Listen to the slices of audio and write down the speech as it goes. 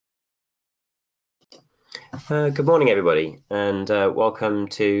Good morning, everybody, and welcome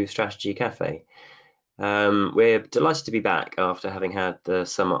to Strategy Cafe. We're delighted to be back after having had the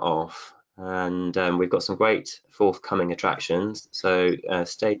summer off, and we've got some great forthcoming attractions. So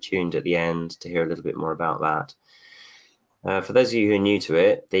stay tuned at the end to hear a little bit more about that. For those of you who are new to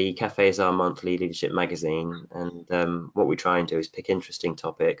it, the cafe is our monthly leadership magazine, and what we try and do is pick interesting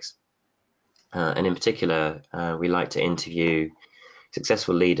topics. And in particular, we like to interview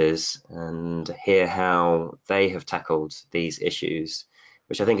successful leaders and hear how they have tackled these issues,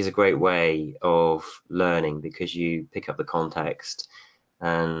 which I think is a great way of learning because you pick up the context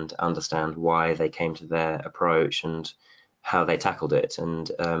and understand why they came to their approach and how they tackled it. And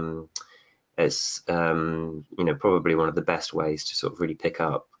it's probably one of the best ways to sort of really pick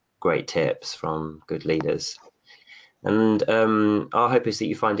up great tips from good leaders. And our hope is that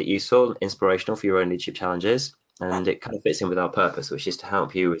you find it useful, inspirational for your own leadership challenges, and it kind of fits in with our purpose, which is to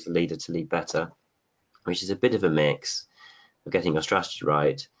help you as a leader to lead better, which is a bit of a mix of getting your strategy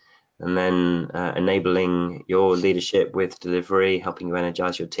right and then enabling your leadership with delivery, helping you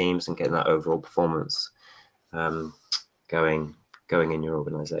energize your teams and getting that overall performance um, going in your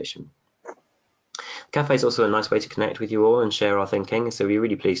organization. Cafe is also a nice way to connect with you all and share our thinking. So we're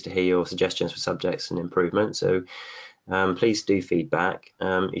really pleased to hear your suggestions for subjects and improvement. So please do feedback.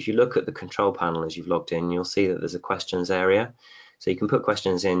 If you look at the control panel as you've logged in, you'll see that there's a questions area. So you can put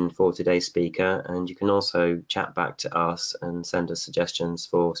questions in for today's speaker, and you can also chat back to us and send us suggestions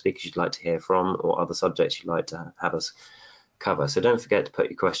for speakers you'd like to hear from or other subjects you'd like to have us cover. So don't forget to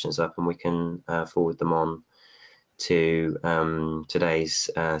put your questions up and we can forward them on to today's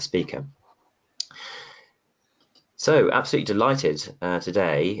speaker. So, absolutely delighted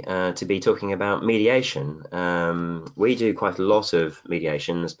today to be talking about mediation. We do quite a lot of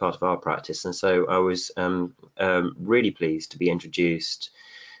mediation as part of our practice, and so I was really pleased to be introduced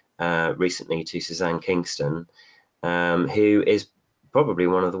recently to Suzanne Kingston, who is probably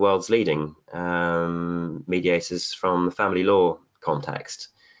one of the world's leading mediators from the family law context,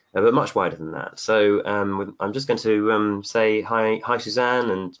 but much wider than that. So I'm just going to say hi, Suzanne,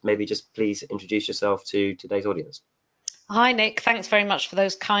 and maybe just please introduce yourself to today's audience. Hi, Nick. Thanks very much for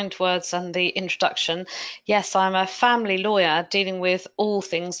those kind words and the introduction. Yes, I'm a family lawyer dealing with all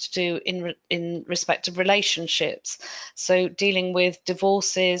things to do in respect of relationships. So dealing with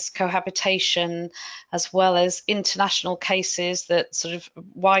divorces, cohabitation, as well as international cases that sort of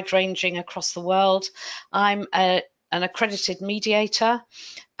wide ranging across the world. An accredited mediator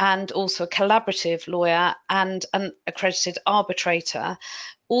and also a collaborative lawyer and an accredited arbitrator.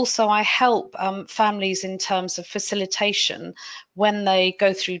 Also, I help families in terms of facilitation when they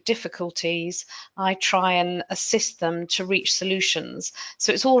go through difficulties. I try and assist them to reach solutions.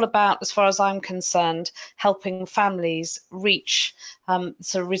 So it's all about, as far as I'm concerned, helping families reach,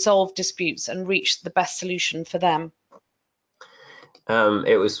 resolve disputes and reach the best solution for them.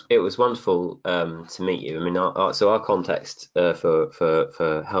 It was wonderful to meet you. I mean, so our context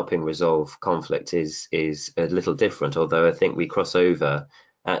for helping resolve conflict is a little different, although I think we cross over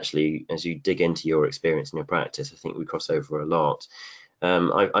actually as you dig into your experience and your practice. I think we cross over a lot.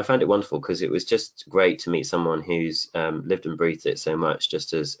 I found it wonderful because it was just great to meet someone who's lived and breathed it so much,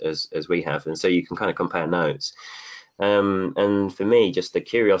 just as we have, and so you can kind of compare notes. And for me, just the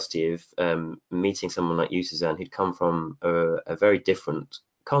curiosity of meeting someone like you, Suzanne, who'd come from a very different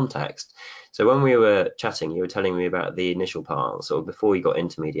context. So when we were chatting, you were telling me about the initial part, sort of before you got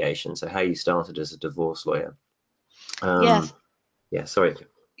into mediation, so how you started as a divorce lawyer. Yes, Yeah, sorry.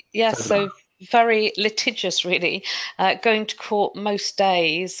 yes. Tell us about So very litigious, really, going to court most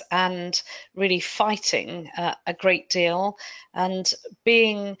days and really fighting a great deal and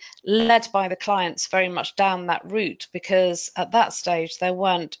being led by the clients very much down that route because at that stage there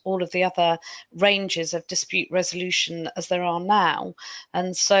weren't all of the other ranges of dispute resolution as there are now.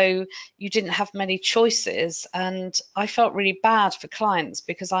 And so you didn't have many choices. And I felt really bad for clients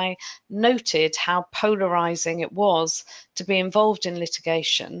because I noted how polarizing it was to be involved in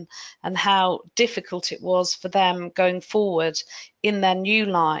litigation and how difficult it was for them going forward in their new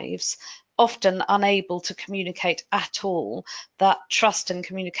lives, often unable to communicate at all, that trust and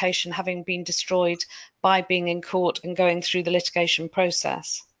communication having been destroyed by being in court and going through the litigation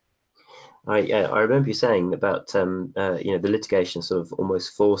process. I remember you saying about the litigation sort of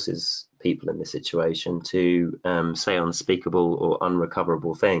almost forces people in this situation to say unspeakable or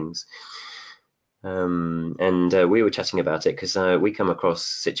unrecoverable things. And we were chatting about it because we come across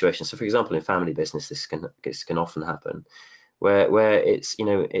situations. So, for example, in family business, this can often happen, where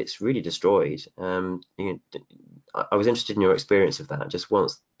it's really destroyed. I was interested in your experience of that. Just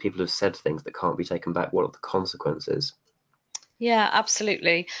once people have said things that can't be taken back, what are the consequences? Yeah,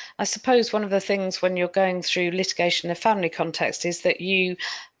 absolutely. I suppose one of the things when you're going through litigation in a family context is that you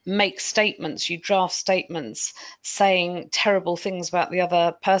make statements, you draft statements saying terrible things about the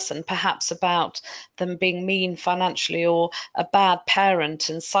other person, perhaps about them being mean financially or a bad parent,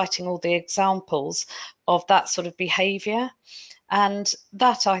 and citing all the examples of that sort of behavior. And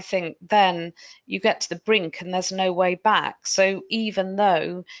that, I think, then you get to the brink and there's no way back. So even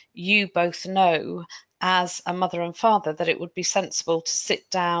though you both know as a mother and father that it would be sensible to sit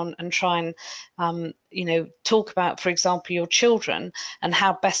down and try and, talk about, for example, your children and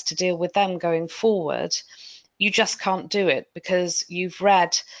how best to deal with them going forward, you just can't do it because you've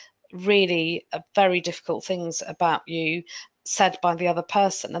read really very difficult things about you said by the other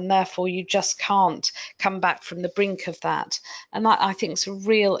person, and therefore you just can't come back from the brink of that. And that, I think, is a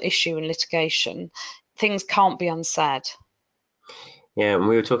real issue in litigation. Things can't be unsaid. Yeah, and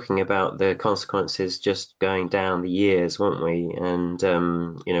we were talking about the consequences just going down the years, weren't we? And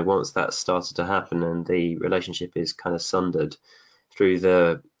once that started to happen and the relationship is kind of sundered through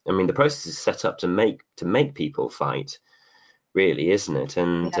I mean, the process is set up to make people fight, really, isn't it?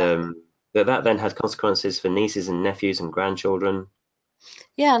 And Yeah. that then had consequences for nieces and nephews and grandchildren.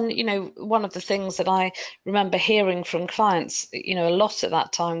 Yeah, and one of the things that I remember hearing from clients, a lot at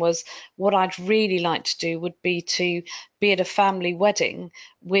that time was what I'd really like to do would be to be at a family wedding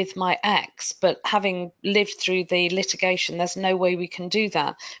with my ex, but having lived through the litigation, there's no way we can do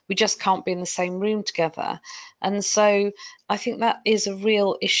that. We just can't be in the same room together. And so I think that is a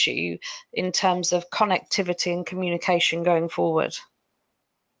real issue in terms of connectivity and communication going forward.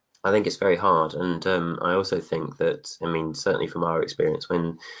 I think it's very hard, and I also think that, I mean, certainly from our experience,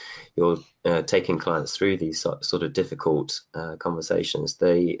 when you're taking clients through these sort of difficult conversations,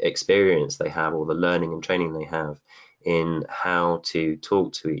 the experience they have or the learning and training they have in how to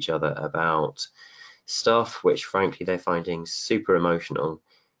talk to each other about stuff which frankly they're finding super emotional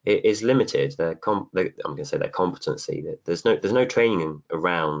is limited. I'm going to say their competency. There's no training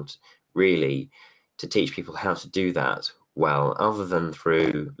around really to teach people how to do that well, other than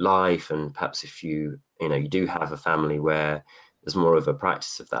through life, and perhaps if you do have a family where there's more of a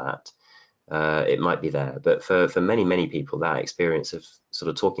practice of that, it might be there. But for many people, that experience of sort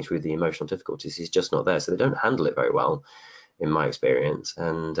of talking through the emotional difficulties is just not there. So they don't handle it very well, in my experience.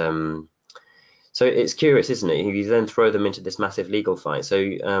 And so it's curious, isn't it? You then throw them into this massive legal fight. So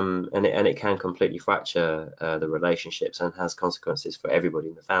and it can completely fracture the relationships and has consequences for everybody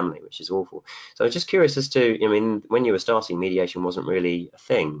in the family, which is awful. So I was just curious as to, I mean, when you were starting, mediation wasn't really a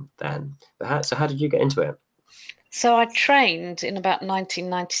thing then. But how did you get into it? So I trained in about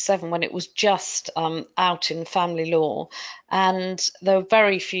 1997 when it was just out in family law, and there were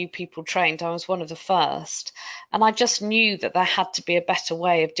very few people trained. I was one of the first, and I just knew that there had to be a better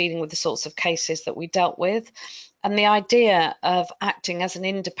way of dealing with the sorts of cases that we dealt with. And the idea of acting as an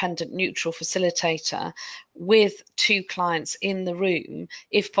independent, neutral facilitator with two clients in the room,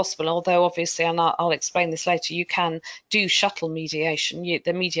 if possible, although obviously, and I'll explain this later, you can do shuttle mediation.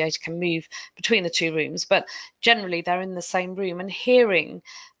 The mediator can move between the two rooms, but generally they're in the same room, and hearing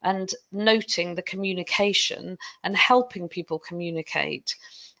and noting the communication and helping people communicate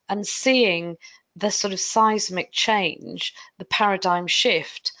and seeing the sort of seismic change, the paradigm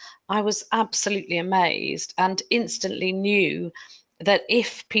shift. I was absolutely amazed and instantly knew that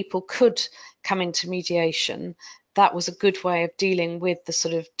if people could come into mediation, that was a good way of dealing with the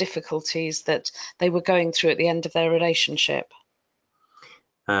sort of difficulties that they were going through at the end of their relationship.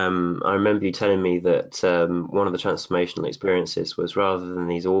 I remember you telling me that one of the transformational experiences was, rather than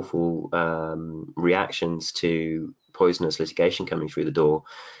these awful reactions to poisonous litigation coming through the door,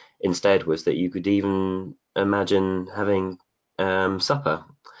 instead was that you could even imagine having supper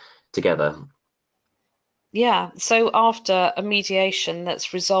together. Yeah, so after a mediation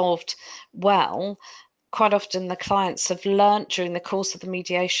that's resolved well, quite often the clients have learnt during the course of the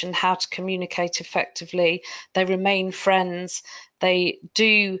mediation how to communicate effectively. They remain friends. They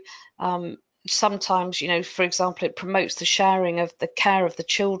do sometimes, for example, it promotes the sharing of the care of the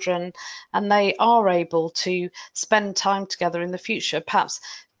children, and they are able to spend time together in the future. Perhaps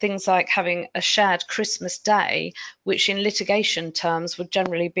things like having a shared Christmas day, which in litigation terms would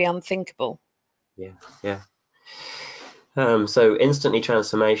generally be unthinkable. Yeah, yeah. So instantly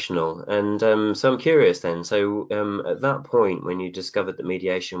transformational. And so I'm curious then. So at that point, when you discovered that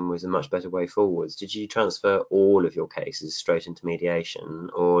mediation was a much better way forwards, did you transfer all of your cases straight into mediation,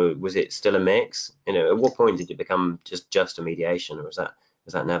 or was it still a mix? At what point did it become just a mediation, or was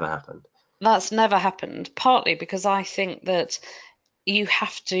that never happened? That's never happened, partly because I think that you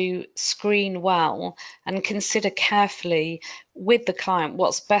have to screen well and consider carefully with the client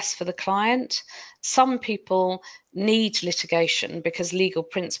what's best for the client. Some people need litigation because legal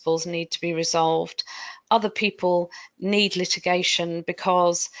principles need to be resolved. Other people need litigation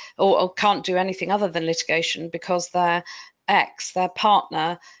because, or can't do anything other than litigation because their ex, their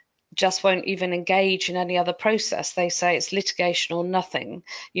partner, just won't even engage in any other process. They say it's litigation or nothing.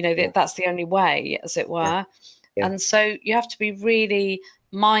 Yeah, That's the only way, as it yeah, were. yeah. And so you have to be really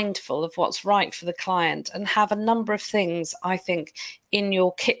mindful of what's right for the client and have a number of things, I think, in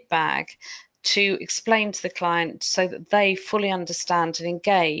your kit bag to explain to the client so that they fully understand and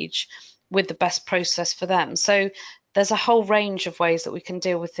engage with the best process for them. So there's a whole range of ways that we can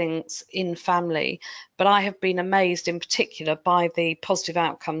deal with things in family, but I have been amazed in particular by the positive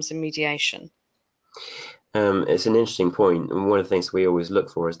outcomes in mediation. It's an interesting point, and one of the things we always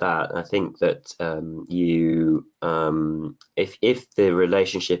look for is that. I think that if the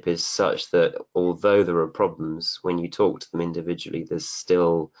relationship is such that although there are problems, when you talk to them individually, there's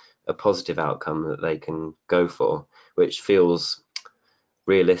still a positive outcome that they can go for, which feels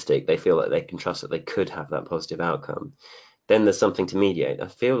realistic. They feel like they can trust that they could have that positive outcome. Then there's something to mediate. I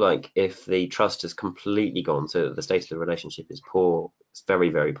feel like if the trust has completely gone, so that the state of the relationship is poor, it's very,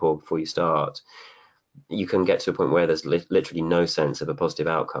 very poor before you start, you can get to a point where there's literally no sense of a positive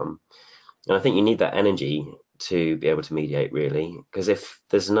outcome. And I think you need that energy to be able to mediate, really, because if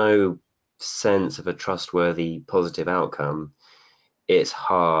there's no sense of a trustworthy positive outcome, it's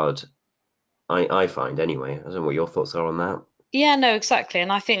hard. I find anyway. I don't know what your thoughts are on that. Yeah, no, exactly.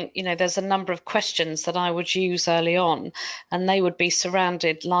 And I think, there's a number of questions that I would use early on, and they would be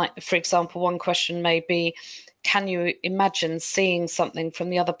surrounded, like, for example, one question may be, can you imagine seeing something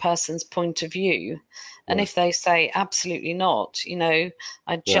from the other person's point of view? And Yeah, if they say, absolutely not, I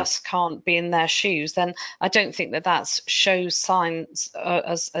yeah, just can't be in their shoes, then I don't think that that shows signs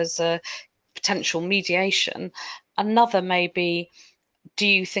as a potential mediation. Another may be, do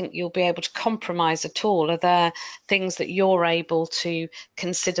you think you'll be able to compromise at all? Are there things that you're able to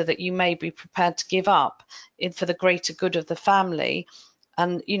consider that you may be prepared to give up for the greater good of the family?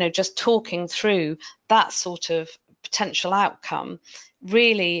 And, just talking through that sort of potential outcome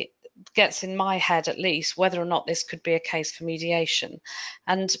really gets in my head at least whether or not this could be a case for mediation.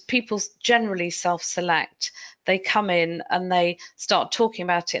 And people generally self-select. They come in and they start talking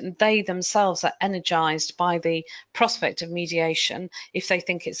about it, and they themselves are energized by the prospect of mediation if they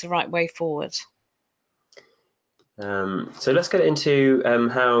think it's the right way forward. so let's get into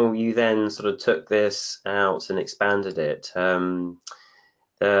how you then sort of took this out and expanded it.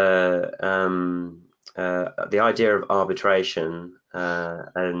 The idea of arbitration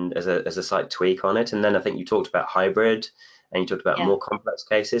and as a slight tweak on it, and then I think you talked about hybrid and you talked about Yeah. more complex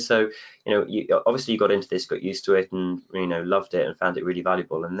cases. So obviously you got into this, got used to it, and loved it and found it really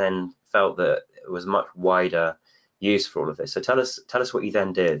valuable, and then felt that it was much wider use for all of this. So tell us what you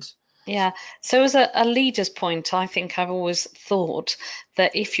then did. Yeah. So, as a leader's point, I think I've always thought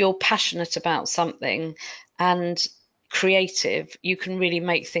that if you're passionate about something and creative, you can really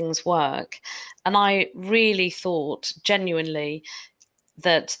make things work. And I really thought genuinely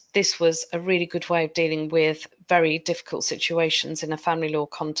that this was a really good way of dealing with very difficult situations in a family law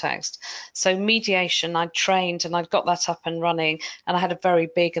context. So, mediation, I'd trained and I'd got that up and running, and I had a very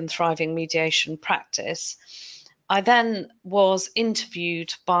big and thriving mediation practice. I then was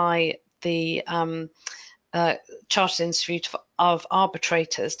interviewed by the uh, Chartered Institute of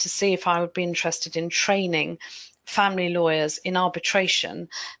Arbitrators to see if I would be interested in training family lawyers in arbitration.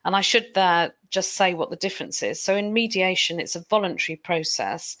 And I should there just say what the difference is. So, in mediation, it's a voluntary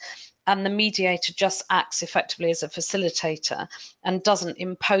process, and the mediator just acts effectively as a facilitator and doesn't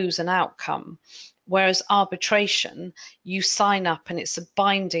impose an outcome. Whereas arbitration, you sign up and it's a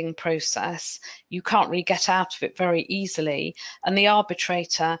binding process. You can't really get out of it very easily. And the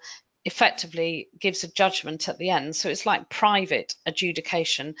arbitrator effectively gives a judgment at the end. So it's like private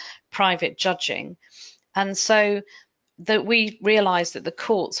adjudication, private judging. And so that we realised that the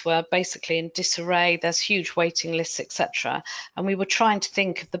courts were basically in disarray, there's huge waiting lists, etc. And we were trying to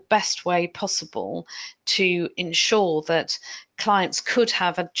think of the best way possible to ensure that clients could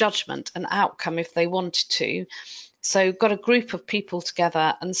have a judgment, an outcome if they wanted to. So got a group of people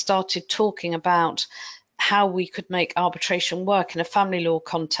together and started talking about how we could make arbitration work in a family law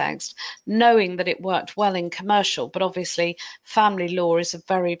context, knowing that it worked well in commercial, but obviously family law is a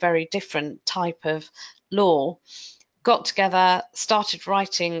very, very different type of law. Got together, started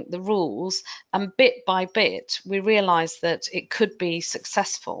writing the rules, and bit by bit, we realized that it could be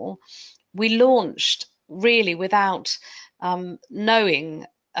successful. We launched really without knowing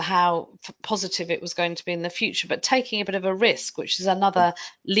how positive it was going to be in the future, but taking a bit of a risk, which is another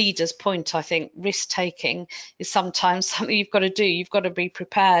leader's point, I think. Risk taking is sometimes something you've got to do. You've got to be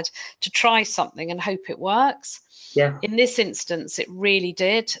prepared to try something and hope it works. Yeah. In this instance, it really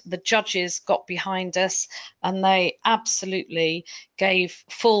did. The judges got behind us and they absolutely gave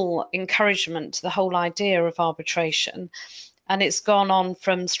full encouragement to the whole idea of arbitration. And it's gone on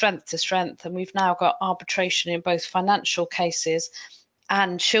from strength to strength. And we've now got arbitration in both financial cases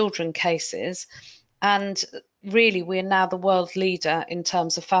and children cases. And really, we're now the world leader in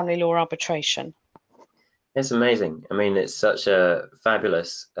terms of family law arbitration. It's amazing. I mean, it's such a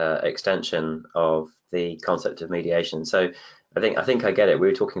fabulous extension of the concept of mediation. So I think I get it. We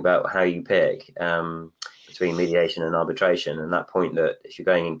were talking about how you pick between mediation and arbitration, and that point that if you're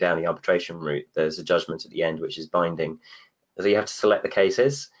going down the arbitration route, there's a judgment at the end which is binding. So you have to select the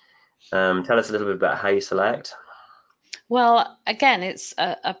cases. Tell us a little bit about how you select. Well, again, it's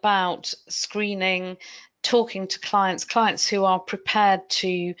about screening, talking to clients who are prepared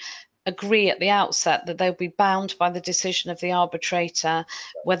to agree at the outset that they'll be bound by the decision of the arbitrator,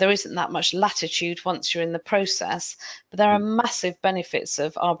 where there isn't that much latitude once you're in the process. But there are massive benefits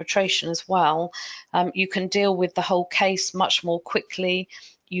of arbitration as well. You can deal with the whole case much more quickly.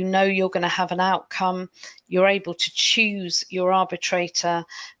 You know you're going to have an outcome. You're able to choose your arbitrator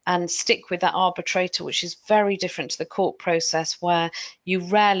and stick with that arbitrator, which is very different to the court process where you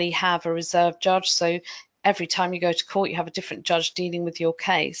rarely have a reserved judge. So every time you go to court, you have a different judge dealing with your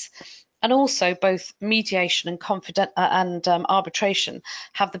case. And also, both mediation and arbitration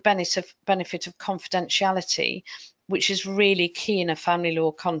have the benefit of confidentiality, which is really key in a family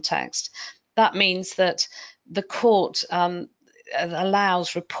law context. That means that the court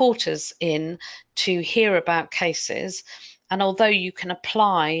allows reporters in to hear about cases. And although you can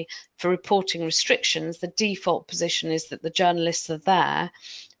apply for reporting restrictions, the default position is that the journalists are there.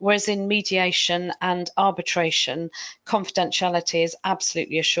 Whereas in mediation and arbitration, confidentiality is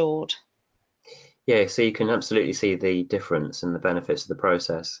absolutely assured. Yeah, so you can absolutely see the difference and the benefits of the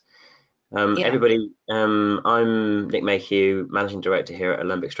process. Yeah. Everybody, I'm Nick Mayhew, Managing Director here at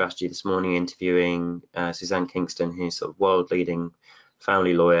Alembic Strategy, this morning interviewing Suzanne Kingston, who's sort of world leading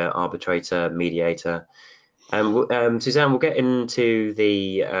family lawyer, arbitrator, mediator. Suzanne, we'll get into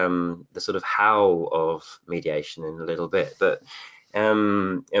the sort of how of mediation in a little bit, but I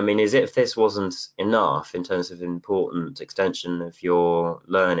mean, as if this wasn't enough in terms of important extension of your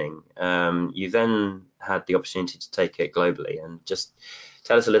learning, you then had the opportunity to take it globally, and just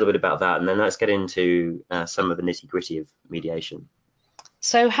tell us a little bit about that, and then let's get into some of the nitty-gritty of mediation.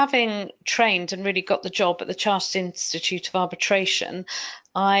 So, having trained and really got the job at the Chartered Institute of Arbitration,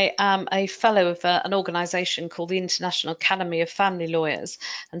 I am a fellow of an organisation called the International Academy of Family Lawyers.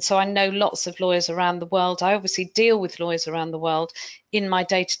 And so I know lots of lawyers around the world. I obviously deal with lawyers around the world in my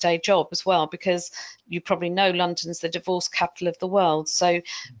day to day job as well, because you probably know London's the divorce capital of the world. So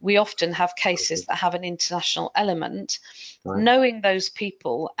we often have cases that have an international element. Right. Knowing those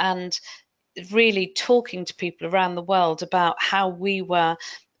people and really talking to people around the world about how we were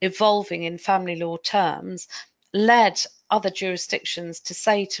evolving in family law terms led other jurisdictions to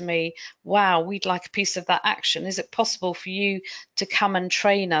say to me, wow, we'd like a piece of that action. Is it possible for you to come and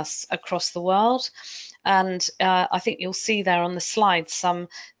train us across the world? And I think you'll see there on the slide some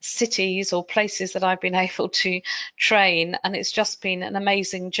cities or places that I've been able to train. And it's just been an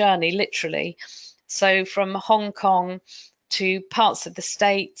amazing journey, literally. So from Hong Kong to parts of the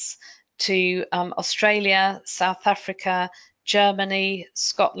States, to Australia, South Africa, Germany,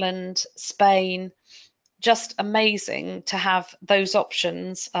 Scotland, Spain. Just amazing to have those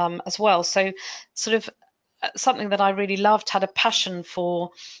options as well. So, sort of something that I really loved, had a passion for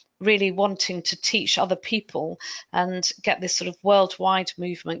really wanting to teach other people and get this sort of worldwide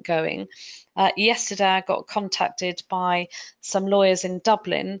movement going. Yesterday, I got contacted by some lawyers in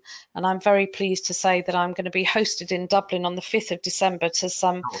Dublin, and I'm very pleased to say that I'm going to be hosted in Dublin on the 5th of December to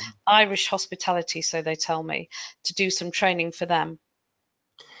some Oh, Irish hospitality, so they tell me, to do some training for them.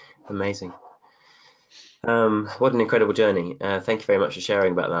 amazing. What an incredible journey. Thank you very much for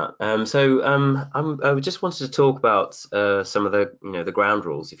sharing about that. I just wanted to talk about some of the, the ground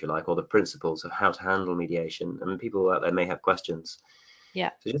rules, if you like, or the principles of how to handle mediation. I mean, people out there may have questions.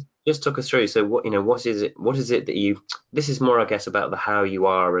 Yeah. So just talk us through. So what is it? What is it that you? This is more, I guess, about the how you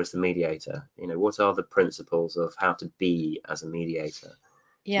are as the mediator. What are the principles of how to be as a mediator to make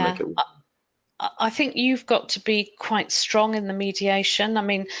Yeah. it work? I think you've got to be quite strong in the mediation. I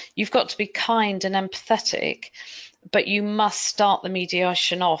mean, you've got to be kind and empathetic, but you must start the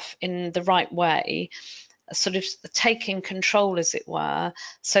mediation off in the right way, sort of taking control, as it were,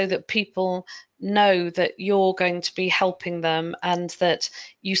 so that people know that you're going to be helping them and that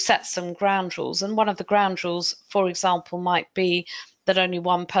you set some ground rules. And one of the ground rules, for example, might be that only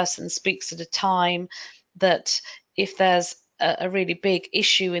one person speaks at a time, that if there's a really big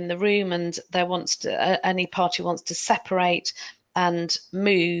issue in the room and any party wants to separate and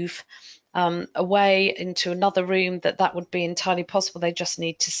move away into another room, that would be entirely possible. They just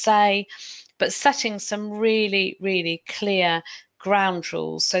need to say, but setting some really, really clear ground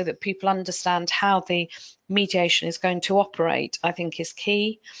rules so that people understand how the mediation is going to operate, I think is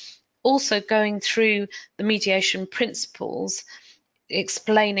key. Also, going through the mediation principles,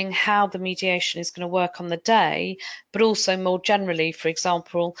 explaining how the mediation is going to work on the day, but also more generally, for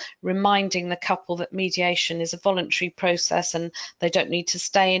example, reminding the couple that mediation is a voluntary process and they don't need to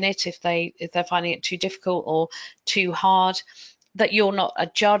stay in it if they're finding it too difficult or too hard, that you're not a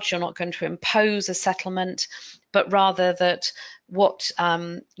judge, you're not going to impose a settlement, but rather that what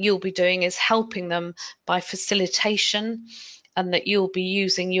you'll be doing is helping them by facilitation, and that you'll be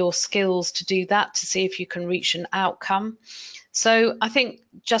using your skills to do that, to see if you can reach an outcome. So I think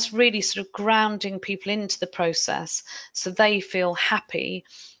just really sort of grounding people into the process so they feel happy,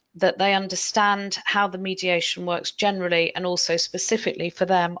 that they understand how the mediation works generally and also specifically for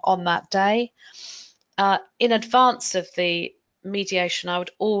them on that day. In advance of the mediation, I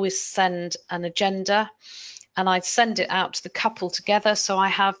would always send an agenda, and I'd send it out to the couple together. So I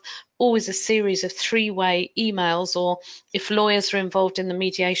have always a series of three-way emails, or if lawyers are involved in the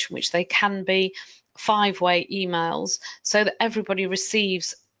mediation, which they can be, five-way emails, so that everybody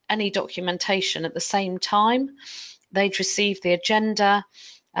receives any documentation at the same time. They'd receive the agenda,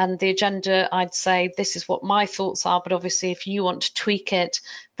 and the agenda, I'd say, this is what my thoughts are, but obviously if you want to tweak it,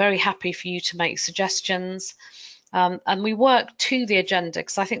 very happy for you to make suggestions. And we work to the agenda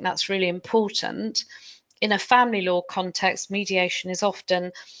because I think that's really important. In a family law context, mediation is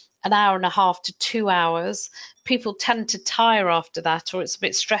often an hour and a half to 2 hours. People tend to tire after that, or it's a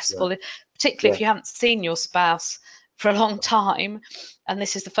bit Yeah. stressful, particularly Yeah. if you haven't seen your spouse for a long time and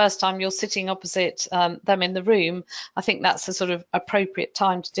this is the first time you're sitting opposite them in the room. I think that's a sort of appropriate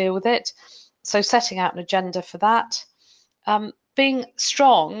time to deal with it. So setting out an agenda for that. Being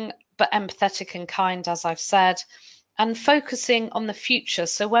strong but empathetic and kind, as I've said, and focusing on the future.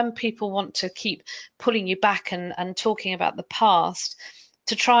 So when people want to keep pulling you back and talking about the past,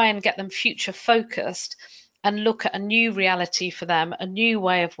 to try and get them future focused and look at a new reality for them, a new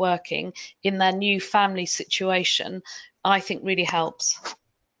way of working in their new family situation, I think really helps.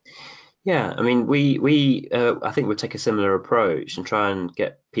 Yeah, I mean, we I think we'd take a similar approach and try and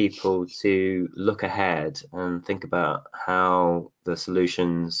get people to look ahead and think about how the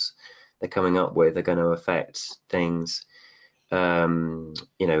solutions they're coming up with are going to affect things, in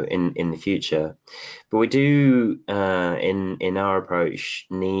the future. But we do, in our approach,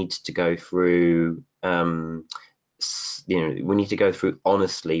 need to go through, we need to go through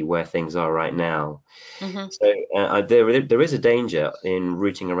honestly where things are right now. Hmm. So there is a danger in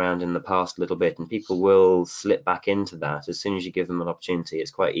rooting around in the past a little bit, and people will slip back into that as soon as you give them an opportunity. It's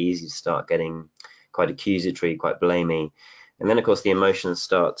quite easy to start getting quite accusatory, quite blamey, and then of course the emotions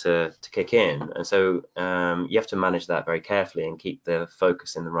start to kick in, and so you have to manage that very carefully and keep the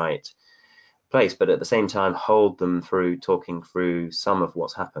focus in the right place, but at the same time hold them through talking through some of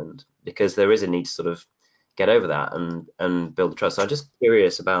what's happened, because there is a need to sort of get over that and build the trust. So I'm just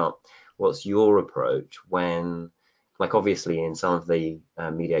curious about what's your approach when, like, obviously in some of the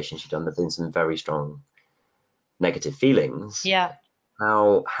mediations you've done, there've been some very strong negative feelings. Yeah.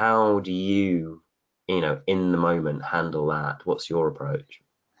 How do you, in the moment handle that? What's your approach?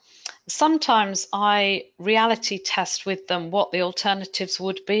 Sometimes I reality test with them what the alternatives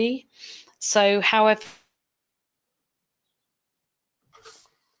would be. So, however,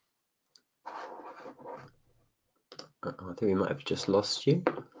 I think we might have just lost you.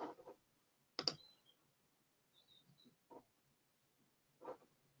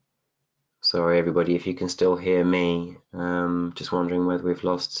 Sorry, everybody, if you can still hear me. Just wondering whether we've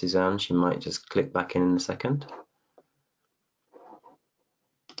lost Suzanne. She might just click back in a second.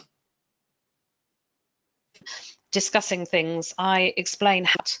 discussing things, I explain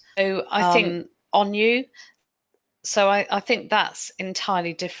how. So I think on you. So I think that's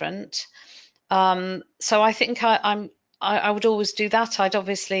entirely different. So I think I would always do that. I'd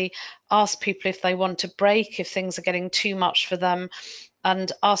obviously ask people if they want a break, if things are getting too much for them,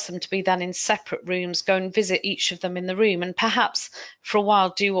 and ask them to be then in separate rooms, go and visit each of them in the room, and perhaps for a while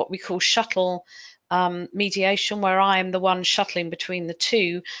do what we call shuttle mediation, where I am the one shuttling between the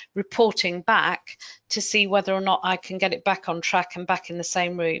two, reporting back to see whether or not I can get it back on track and back in the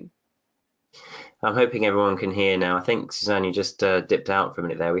same room. I'm hoping everyone can hear now. I think Suzanne, you just dipped out for a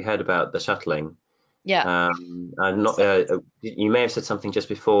minute there. We heard about the shuttling. Yeah. I'm not. So, You may have said something just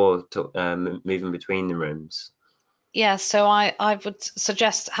before moving between the rooms. yeah, so I would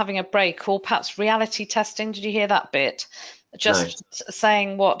suggest having a break or perhaps reality testing. Did you hear that bit? No, Just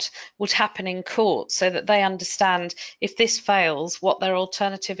saying what would happen in court so that they understand if this fails, what their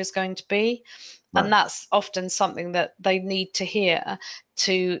alternative is going to be. And right. that's often something that they need to hear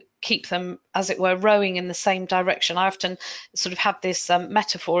to keep them, as it were, rowing in the same direction. I often sort of have this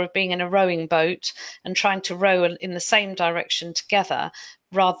metaphor of being in a rowing boat and trying to row in the same direction together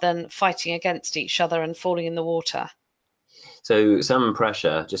rather than fighting against each other and falling in the water. So some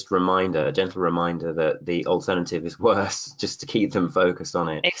pressure, just reminder, a gentle reminder that the alternative is worse, just to keep them focused on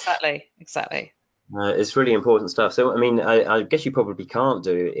it. Exactly, exactly. It's really important stuff. So, I mean, I guess you probably can't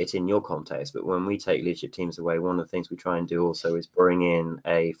do it in your context, but when we take leadership teams away, one of the things we try and do also is bring in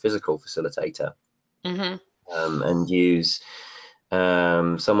a physical facilitator, Hmm. and use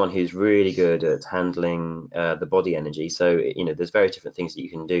someone who's really good at handling the body energy. So, there's various different things that you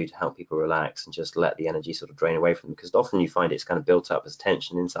can do to help people relax and just let the energy sort of drain away from them, because often you find it's kind of built up as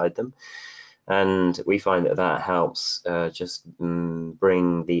tension inside them. And we find that that helps just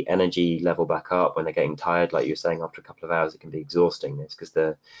bring the energy level back up when they're getting tired. Like you were saying, after a couple of hours, it can be exhausting. It's because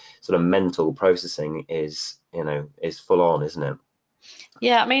the sort of mental processing is full on, isn't it?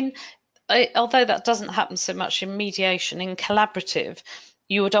 Yeah, I mean, although that doesn't happen so much in mediation, in collaborative,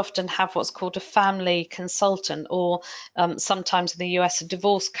 you would often have what's called a family consultant, or sometimes in the US, a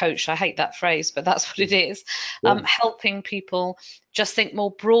divorce coach. I hate that phrase, but that's what it is, Yeah. helping people just think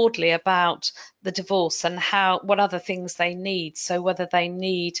more broadly about the divorce and what other things they need. So whether they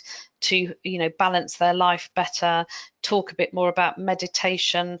need to, balance their life better, talk a bit more about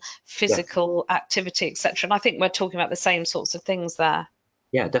meditation, Yes. physical activity, etc. And I think we're talking about the same sorts of things there.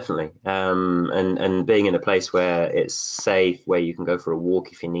 Yeah, definitely. And being in a place where it's safe, where you can go for a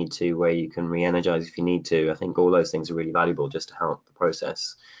walk if you need to, where you can re-energize if you need to. I think all those things are really valuable just to help the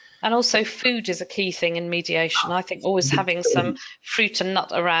process. And also, food is a key thing in mediation. I think always having some fruit and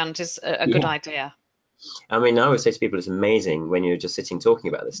nut around is a good Yeah. idea. I mean, I always say to people, it's amazing when you're just sitting talking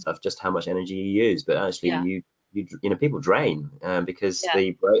about this stuff, just how much energy you use. But actually, Yeah, people drain because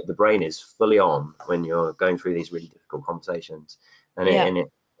yeah, the brain is fully on when you're going through these really difficult conversations, and it yeah, and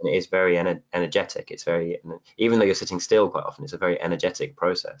it and it is very energetic. It's very, even though you're sitting still quite often, it's a very energetic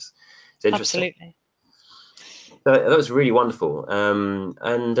process. It's interesting. absolutely. So that was really wonderful. And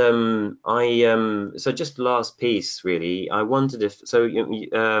so just last piece, really. I wondered if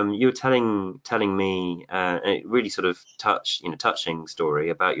you were telling me a really sort of touching story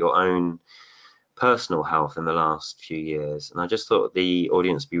about your own personal health in the last few years, and I just thought the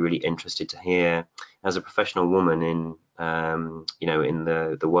audience would be really interested to hear, as a professional woman in in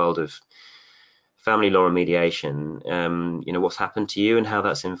the world of family law and mediation, what's happened to you and how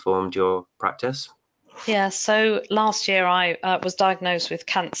that's informed your practice. Yeah, so last year I was diagnosed with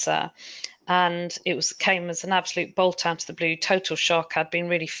cancer, and came as an absolute bolt out of the blue, total shock. I'd been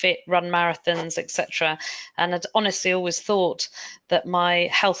really fit, run marathons, etc., and had honestly always thought that my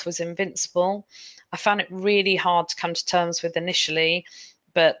health was invincible. I found it really hard to come to terms with initially,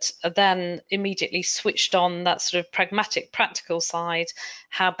 but then immediately switched on that sort of pragmatic, practical side,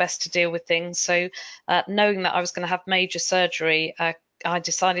 how best to deal with things. So, knowing that I was going to have major surgery, I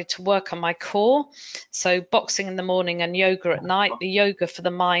decided to work on my core. So, boxing in the morning and yoga at night. The yoga for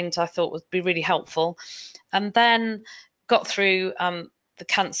the mind I thought would be really helpful. And then got through the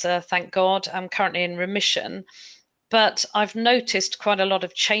cancer, thank God. I'm currently in remission. But I've noticed quite a lot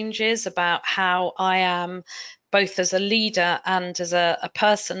of changes about how I am, both as a leader and as a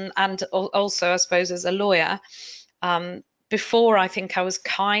person, and also, I suppose, as a lawyer. Before, I think I was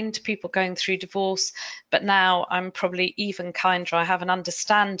kind to people going through divorce, but now I'm probably even kinder. I have an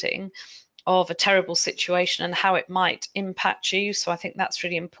understanding of a terrible situation and how it might impact you. So I think that's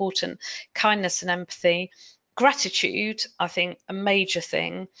really important. Kindness and empathy. Gratitude, I think, a major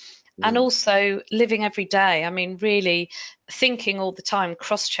thing. And Mm. also living every day. I mean, really thinking all the time,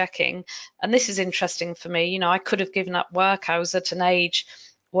 cross checking. And this is interesting for me. I could have given up work. I was at an age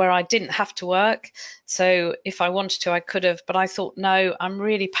where I didn't have to work. So if I wanted to, I could have. But I thought, no, I'm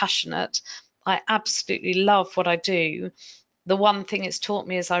really passionate. I absolutely love what I do. The one thing it's taught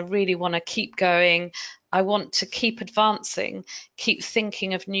me is I really want to keep going. I want to keep advancing, keep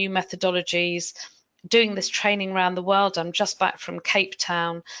thinking of new methodologies, doing this training around the world. I'm just back from Cape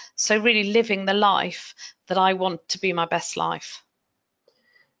Town. So, really living the life that I want to be my best life.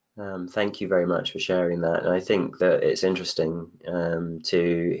 Thank you very much for sharing that. And I think that it's interesting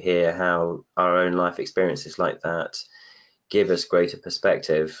to hear how our own life experiences like that give us greater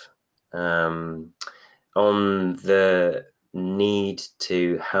perspective on the need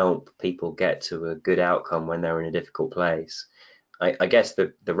to help people get to a good outcome when they're in a difficult place. I guess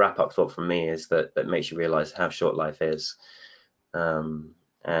the wrap up thought from me is that makes you realize how short life is, and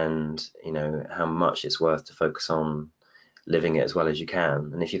how much it's worth to focus on living it as well as you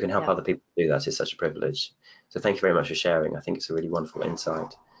can. And if you can help Yeah, other people do that, it's such a privilege. So thank you very much for sharing. I think it's a really wonderful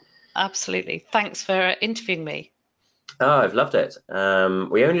insight. absolutely. Thanks for interviewing me. Oh, I've loved it.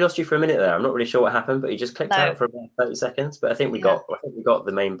 We only lost you for a minute there. I'm not really sure what happened, but you just clicked No, out for about 30 seconds. But yeah, I think we got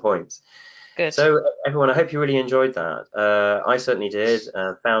the main points. good. So everyone, I hope you really enjoyed that. I certainly did.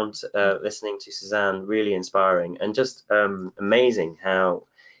 Found listening to Suzanne really inspiring and just amazing how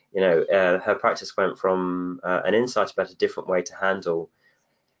her practice went from an insight about a different way to handle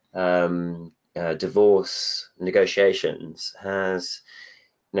divorce negotiations has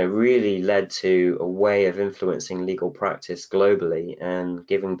really led to a way of influencing legal practice globally and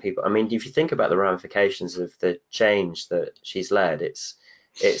giving people. I mean, if you think about the ramifications of the change that she's led, it's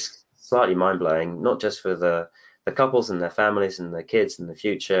slightly mind blowing, not just for the couples and their families and their kids and the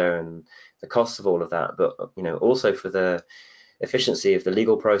future and the costs of all of that, but also for the efficiency of the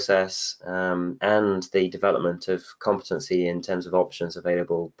legal process, and the development of competency in terms of options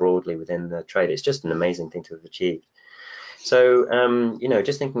available broadly within the trade. It's just an amazing thing to have achieved. So,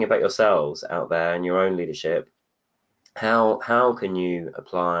 just thinking about yourselves out there and your own leadership, how can you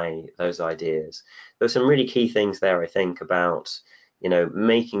apply those ideas? There's some really key things there, I think, about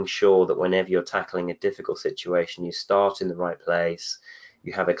making sure that whenever you're tackling a difficult situation, you start in the right place,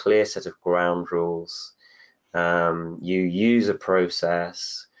 you have a clear set of ground rules, you use a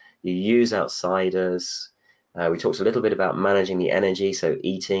process, you use outsiders. We talked a little bit about managing the energy, so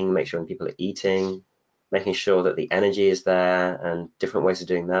eating, make sure people are eating, making sure that the energy is there, and different ways of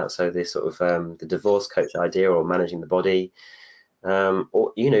doing that. So this sort of the divorce coach idea, or managing the body,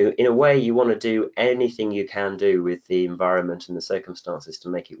 or in a way, you want to do anything you can do with the environment and the circumstances to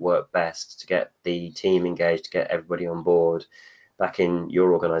make it work best, to get the team engaged, to get everybody on board back in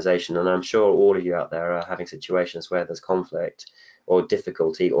your organization. And I'm sure all of you out there are having situations where there's conflict or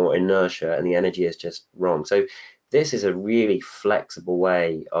difficulty or inertia and the energy is just wrong. So this is a really flexible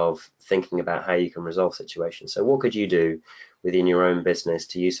way of thinking about how you can resolve situations. So what could you do within your own business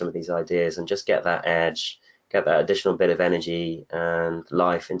to use some of these ideas and just get that edge, get that additional bit of energy and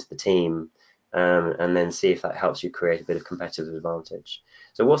life into the team, and then see if that helps you create a bit of competitive advantage.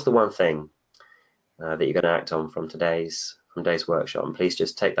 So what's the one thing that you're going to act on from today's workshop? And please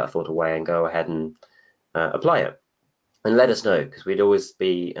just take that thought away and go ahead and apply it, and let us know, because we'd always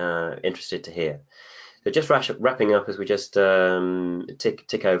be interested to hear. So just wrapping up as we just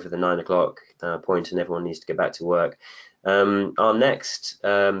tick over the 9 o'clock point and everyone needs to get back to work. Our next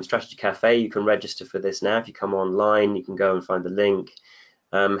Strategy Cafe, you can register for this now. If you come online, you can go and find the link.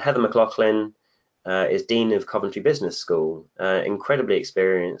 Heather McLaughlin is Dean of Coventry Business School, incredibly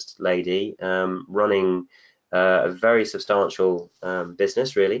experienced lady, running a very substantial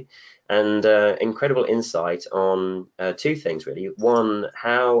business, really, and incredible insight on two things, really. One,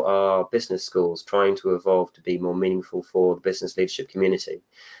 how are business schools trying to evolve to be more meaningful for the business leadership community?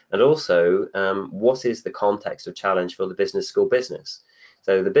 And also, what is the context of challenge for the business school business?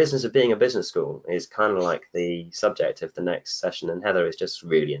 So the business of being a business school is kind of like the subject of the next session, and Heather is just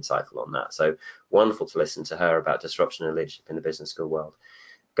really insightful on that. So wonderful to listen to her about disruption and leadership in the business school world.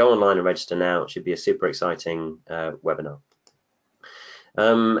 Go online and register now. It should be a super exciting webinar.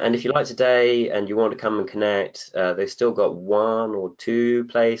 And if you like today and you want to come and connect, they've still got 1 or 2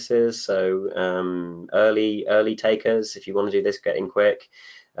 places. So early takers, if you want to do this, get in quick.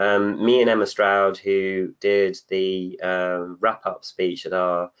 Me and Emma Stroud, who did the wrap-up speech at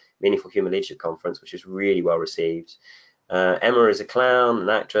our Meaningful Human Leadership Conference, which was really well received. Emma is a clown, an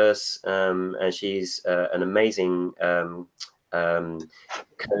actress, and she's an amazing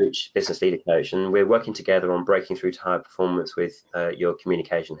coach, business leader coach, and we're working together on breaking through to higher performance with your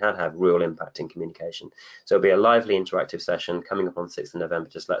communication, how to have real impact in communication. So it'll be a lively interactive session coming up on the 6th of November.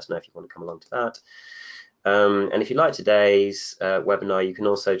 Just let us know if you want to come along to that. And if you like today's webinar, you can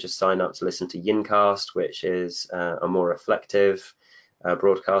also just sign up to listen to Yincast, which is a more reflective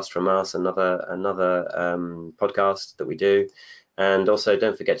broadcast from us, another podcast that we do. And also,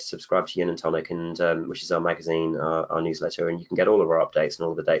 don't forget to subscribe to Yin and Tonic, and which is our magazine, our newsletter, and you can get all of our updates and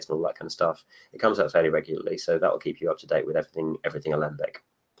all the dates and all that kind of stuff. It comes out fairly regularly, so that will keep you up to date with everything Alembic.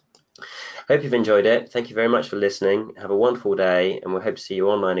 Hope you've enjoyed it. Thank you very much for listening. Have a wonderful day, and we'll hope to see you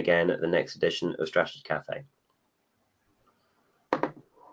online again at the next edition of Strategy Cafe.